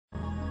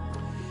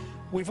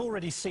We've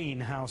already seen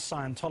how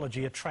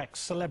Scientology attracts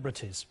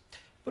celebrities.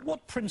 But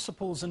what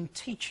principles and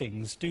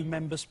teachings do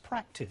members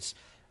practice?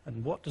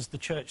 And what does the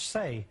church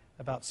say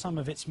about some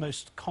of its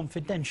most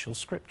confidential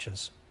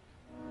scriptures?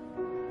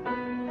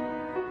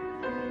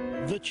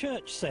 The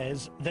church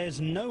says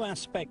there's no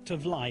aspect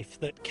of life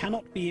that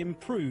cannot be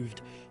improved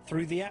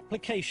through the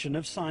application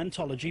of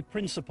Scientology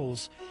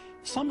principles,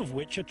 some of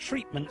which are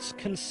treatments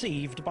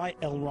conceived by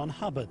L. Ron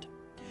Hubbard.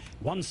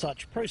 One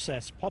such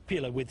process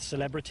popular with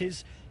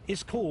celebrities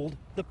is called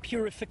the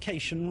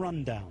Purification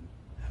Rundown.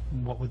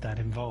 What would that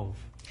involve?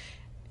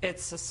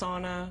 It's a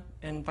sauna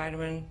and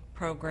vitamin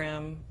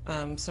program,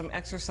 some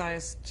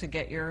exercise to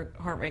get your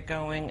heart rate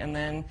going, and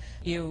then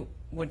you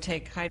would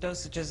take high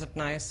dosages of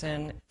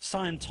niacin.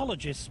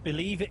 Scientologists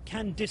believe it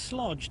can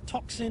dislodge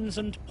toxins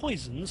and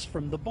poisons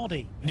from the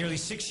body. Nearly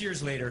 6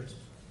 years later,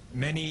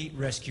 many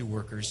rescue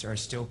workers are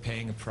still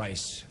paying a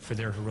price for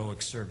their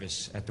heroic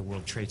service at the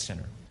World Trade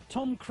Center.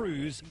 Tom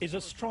Cruise is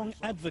a strong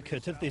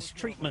advocate of this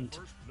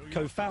treatment,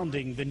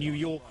 co-founding the New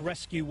York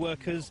Rescue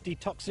Workers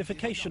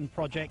Detoxification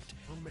Project,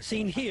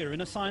 seen here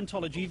in a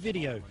Scientology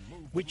video,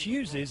 which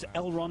uses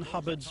L. Ron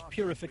Hubbard's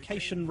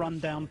Purification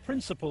Rundown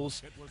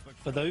principles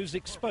for those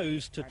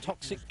exposed to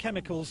toxic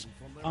chemicals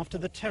after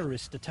the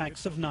terrorist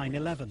attacks of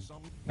 9/11.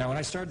 Now, when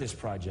I started this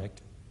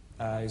project,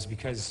 it was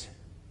because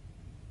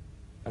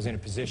I was in a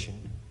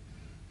position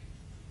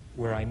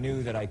where I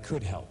knew that I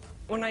could help.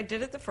 When I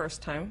did it the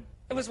first time,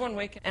 it was 1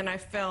 week, and I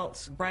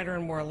felt brighter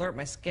and more alert.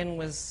 My skin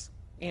was,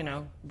 you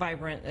know,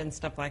 vibrant and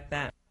stuff like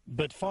that.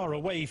 But far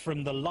away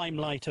from the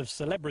limelight of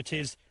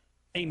celebrities,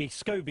 Amy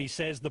Scobie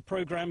says the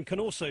program can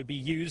also be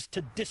used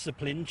to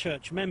discipline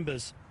church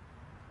members.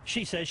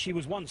 She says she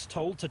was once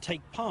told to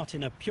take part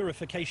in a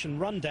purification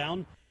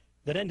rundown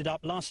that ended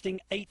up lasting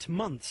 8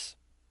 months.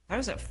 I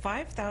was at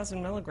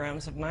 5,000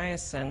 milligrams of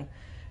niacin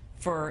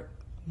for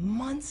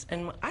months,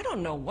 and I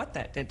don't know what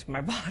that did to my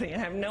body. I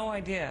have no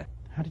idea.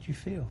 How did you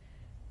feel?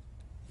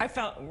 I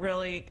felt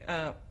really,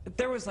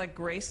 there was like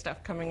gray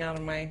stuff coming out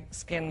of my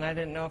skin, and I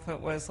didn't know if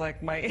it was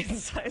like my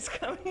insides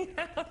coming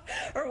out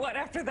or what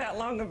after that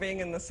long of being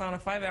in the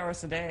sauna, 5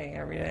 hours a day,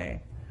 every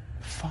day.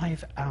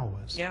 5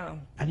 hours? Yeah.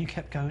 And you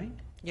kept going?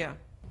 Yeah.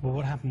 Well,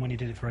 what happened when you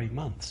did it for 8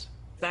 months?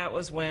 That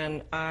was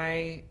when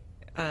I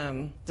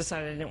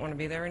decided I didn't want to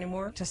be there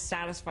anymore, to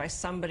satisfy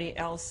somebody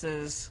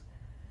else's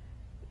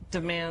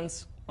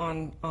demands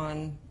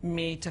on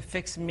me, to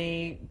fix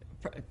me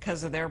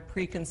because of their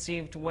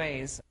preconceived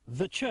ways.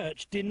 The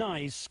church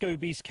denies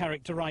Scobie's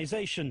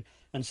characterization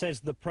and says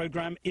the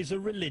program is a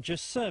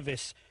religious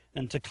service,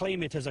 and to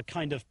claim it as a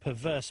kind of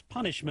perverse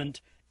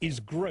punishment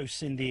is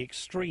gross in the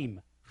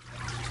extreme.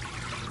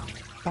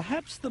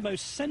 Perhaps the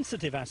most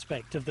sensitive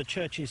aspect of the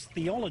church's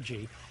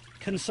theology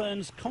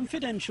concerns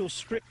confidential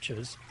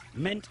scriptures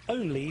meant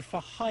only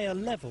for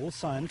higher-level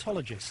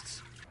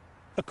Scientologists.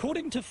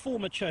 According to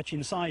former church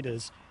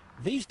insiders,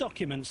 these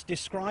documents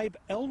describe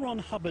L. Ron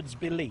Hubbard's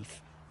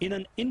belief in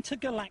an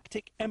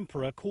intergalactic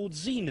emperor called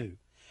Xenu,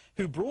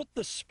 who brought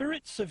the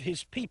spirits of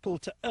his people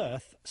to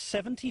Earth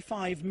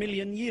 75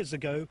 million years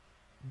ago,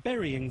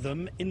 burying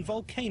them in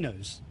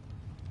volcanoes.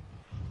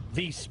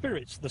 These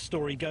spirits, the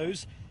story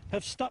goes,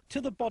 have stuck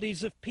to the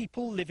bodies of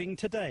people living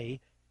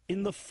today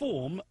in the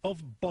form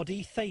of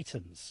body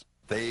thetans.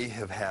 They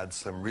have had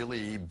some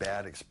really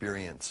bad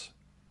experience,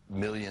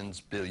 millions,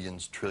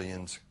 billions,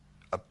 trillions,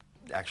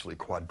 actually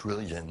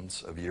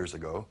quadrillions of years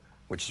ago,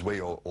 which is way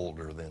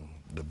older than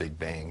the Big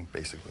Bang,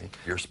 basically.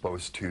 You're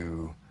supposed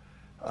to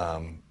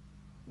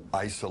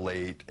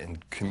isolate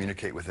and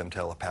communicate with them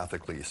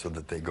telepathically so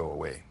that they go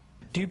away.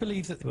 Do you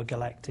believe that there was a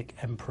galactic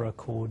emperor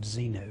called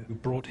Xenu who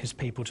brought his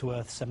people to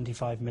Earth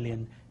 75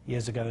 million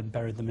years ago and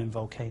buried them in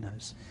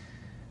volcanoes?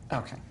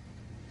 Okay.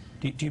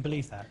 Do you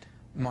believe that?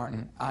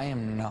 Martin, I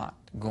am not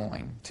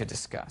going to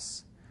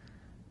discuss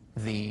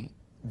the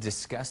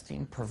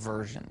disgusting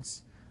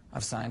perversions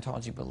of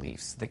Scientology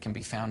beliefs that can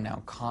be found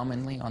now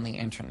commonly on the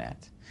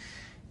internet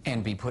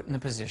and be put in the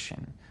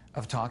position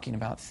of talking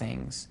about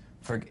things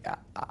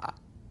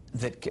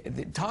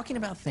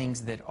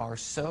that are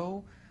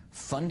so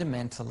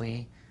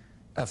fundamentally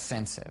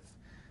offensive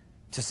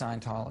to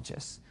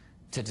Scientologists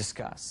to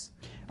discuss.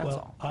 That's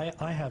all.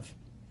 I have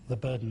the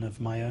burden of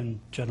my own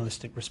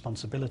journalistic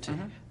responsibility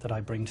that I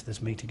bring to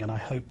this meeting, and I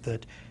hope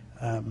that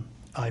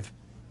I've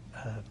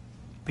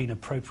been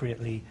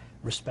appropriately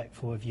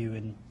respectful of you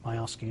in my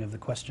asking of the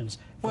questions.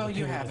 Well,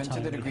 you haven't,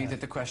 to the degree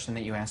that the question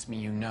that you asked me,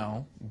 you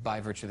know, by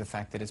virtue of the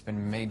fact that it's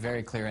been made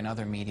very clear in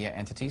other media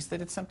entities that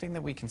it's something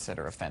that we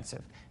consider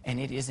offensive. And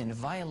it is in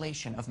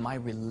violation of my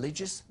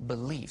religious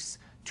beliefs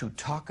to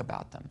talk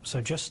about them.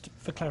 So just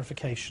for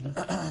clarification,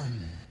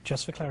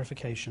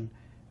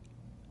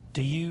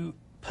 do you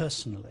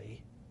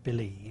personally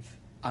believe...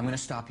 I'm going to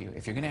stop you.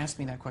 If you're going to ask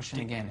me that question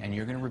again, and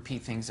you're going to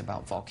repeat things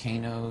about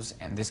volcanoes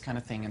and this kind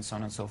of thing and so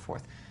on and so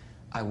forth,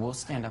 I will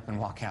stand up and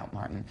walk out,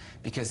 Martin,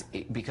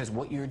 because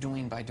what you're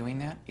doing by doing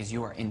that is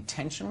you are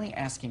intentionally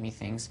asking me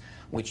things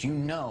which you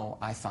know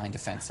I find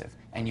offensive,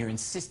 and you're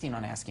insisting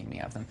on asking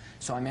me of them.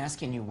 So I'm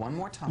asking you one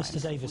more time.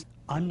 Mr. Davis,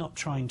 I'm not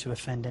trying to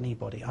offend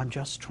anybody. I'm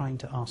just trying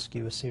to ask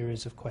you a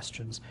series of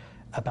questions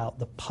about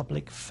the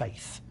public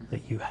faith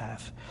that you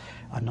have.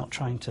 I'm not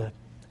trying to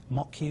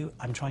mock you.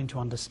 I'm trying to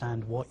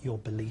understand what your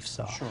beliefs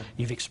are. Sure.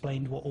 You've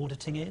explained what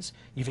auditing is.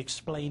 You've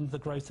explained the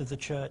growth of the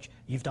church.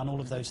 You've done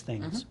all of those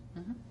things.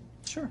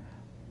 Sure.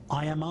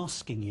 I am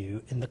asking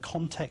you in the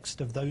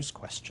context of those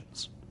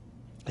questions,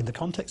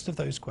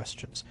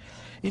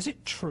 is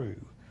it true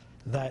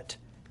that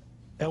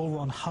L.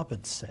 Ron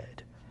Hubbard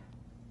said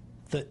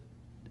that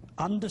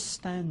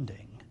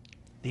understanding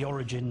the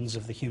origins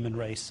of the human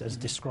race as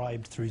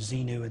described through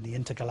Xenu and the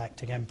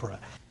intergalactic emperor,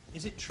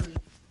 is it true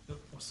that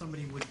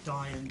somebody would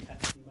die and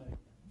catch pneumonia?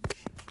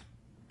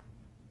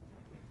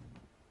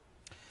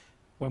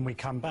 When we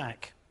come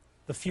back,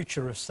 the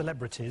future of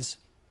celebrities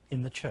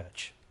in the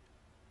church.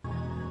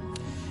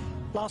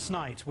 Last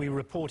night we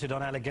reported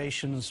on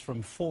allegations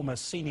from former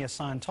senior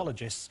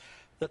Scientologists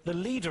that the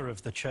leader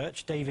of the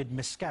church, David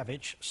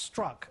Miscavige,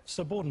 struck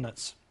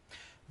subordinates.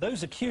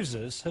 Those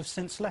accusers have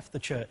since left the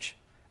church,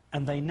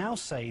 and they now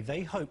say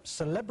they hope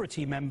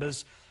celebrity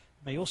members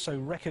may also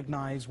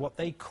recognize what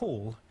they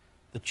call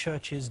the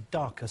church's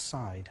darker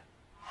side.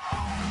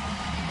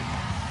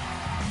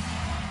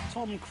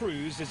 Tom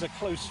Cruise is a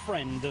close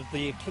friend of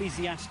the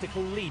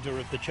ecclesiastical leader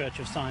of the Church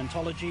of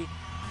Scientology,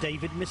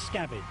 David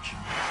Miscavige.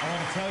 I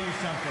want to tell you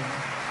something,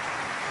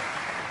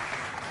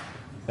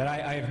 that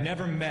I have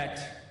never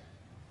met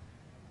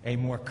a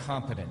more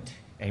competent,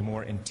 a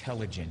more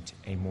intelligent,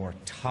 a more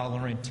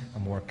tolerant, a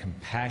more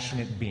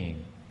compassionate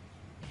being.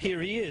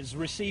 Here he is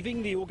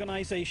receiving the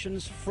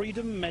organization's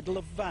Freedom Medal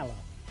of Valor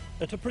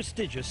at a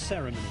prestigious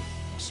ceremony.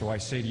 So I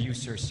say to you,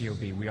 Sir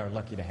COB, we are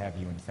lucky to have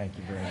you, and thank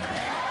you very much.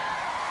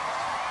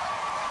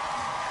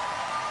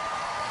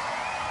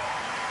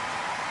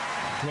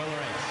 Dweller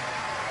H.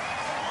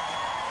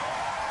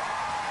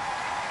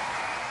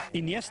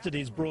 In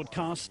yesterday's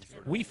broadcast,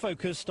 we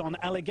focused on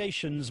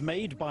allegations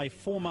made by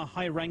former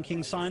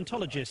high-ranking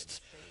Scientologists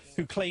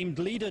who claimed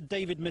leader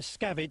David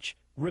Miscavige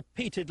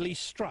repeatedly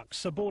struck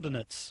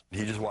subordinates.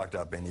 He just walked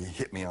up and he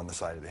hit me on the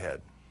side of the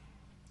head.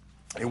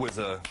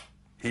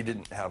 He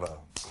didn't have a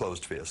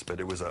closed fist,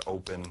 but it was an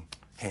open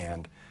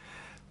hand.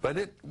 But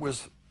it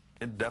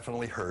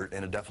definitely hurt,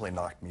 and it definitely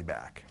knocked me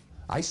back.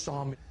 I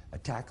saw him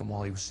attack him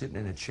while he was sitting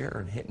in a chair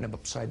and hitting him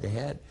upside the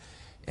head,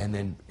 and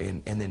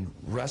then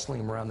wrestling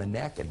him around the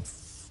neck and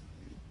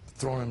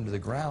throwing him to the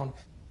ground.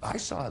 I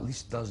saw at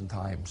least a dozen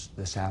times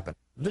this happen.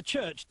 The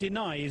church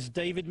denies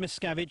David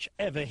Miscavige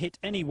ever hit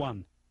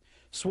anyone.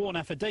 Sworn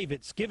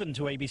affidavits given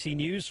to ABC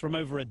News from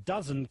over a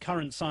dozen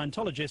current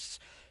Scientologists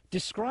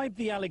describe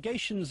the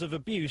allegations of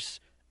abuse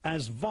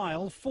as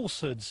vile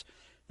falsehoods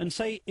and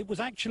say it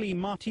was actually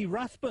Marty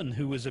Rathbun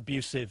who was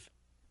abusive.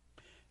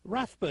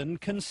 Rathbun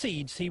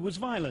concedes he was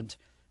violent,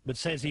 but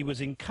says he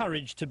was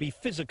encouraged to be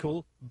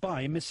physical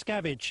by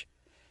Miscavige.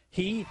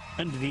 He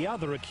and the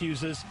other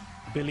accusers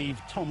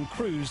believe Tom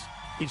Cruise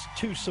is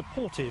too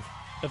supportive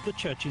of the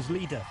church's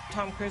leader.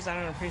 Tom Cruise, I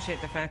don't appreciate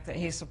the fact that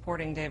he's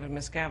supporting David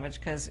Miscavige,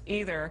 because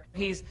either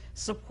he's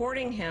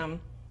supporting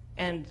him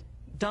and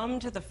dumb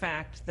to the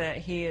fact that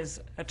he is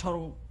a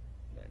total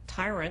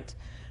tyrant,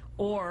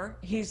 or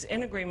he's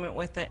in agreement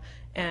with it,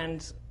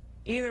 and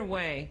either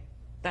way,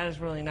 that is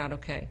really not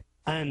okay.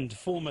 And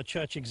former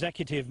church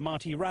executive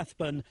Marty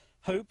Rathbun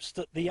hopes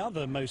that the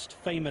other most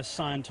famous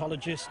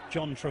Scientologist,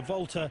 John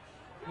Travolta,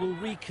 will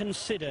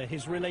reconsider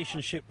his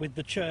relationship with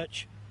the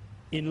church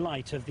in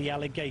light of the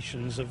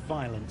allegations of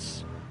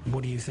violence.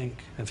 What do you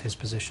think of his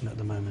position at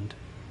the moment?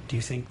 Do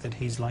you think that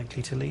he's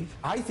likely to leave?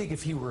 I think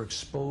if he were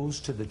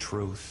exposed to the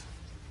truths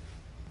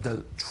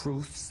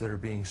that are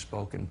being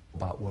spoken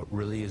about what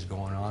really is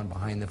going on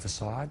behind the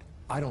facade,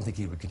 I don't think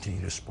he would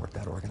continue to support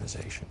that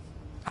organization.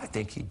 I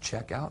think he'd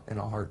check out in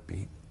a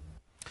heartbeat.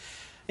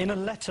 In a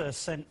letter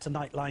sent to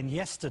Nightline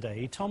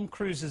yesterday, Tom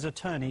Cruise's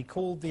attorney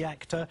called the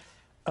actor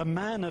a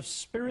man of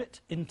spirit,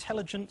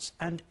 intelligence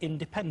and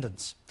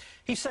independence.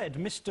 He said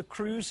Mr.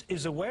 Cruise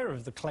is aware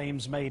of the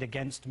claims made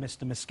against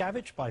Mr.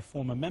 Miscavige by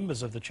former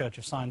members of the Church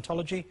of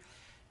Scientology.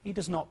 He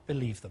does not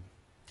believe them.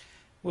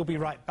 We'll be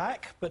right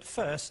back, but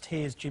first,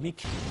 here's Jimmy.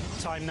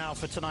 Time now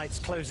for tonight's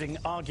closing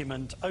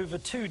argument. Over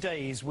 2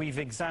 days, we've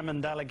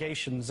examined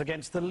allegations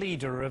against the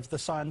leader of the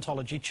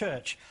Scientology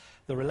Church,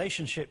 the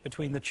relationship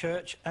between the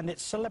church and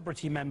its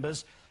celebrity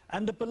members,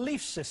 and a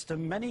belief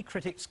system many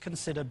critics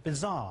consider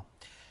bizarre.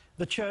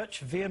 The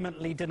church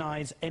vehemently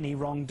denies any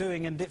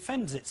wrongdoing and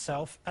defends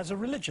itself as a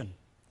religion.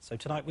 So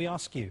tonight we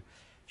ask you,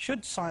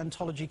 should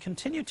Scientology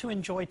continue to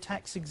enjoy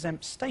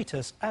tax-exempt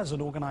status as an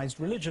organized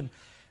religion,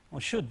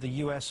 or should the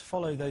US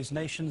follow those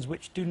nations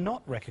which do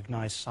not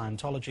recognize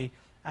Scientology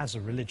as a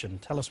religion?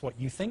 Tell us what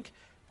you think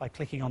by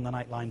clicking on the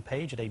Nightline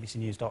page at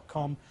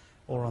abcnews.com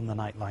or on the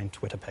Nightline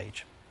Twitter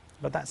page.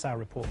 But that's our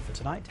report for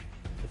tonight.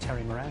 For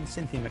Terry Moran,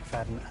 Cynthia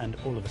McFadden and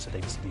all of us at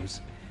ABC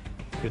News,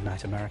 good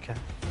night, America,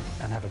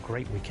 and have a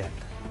great weekend.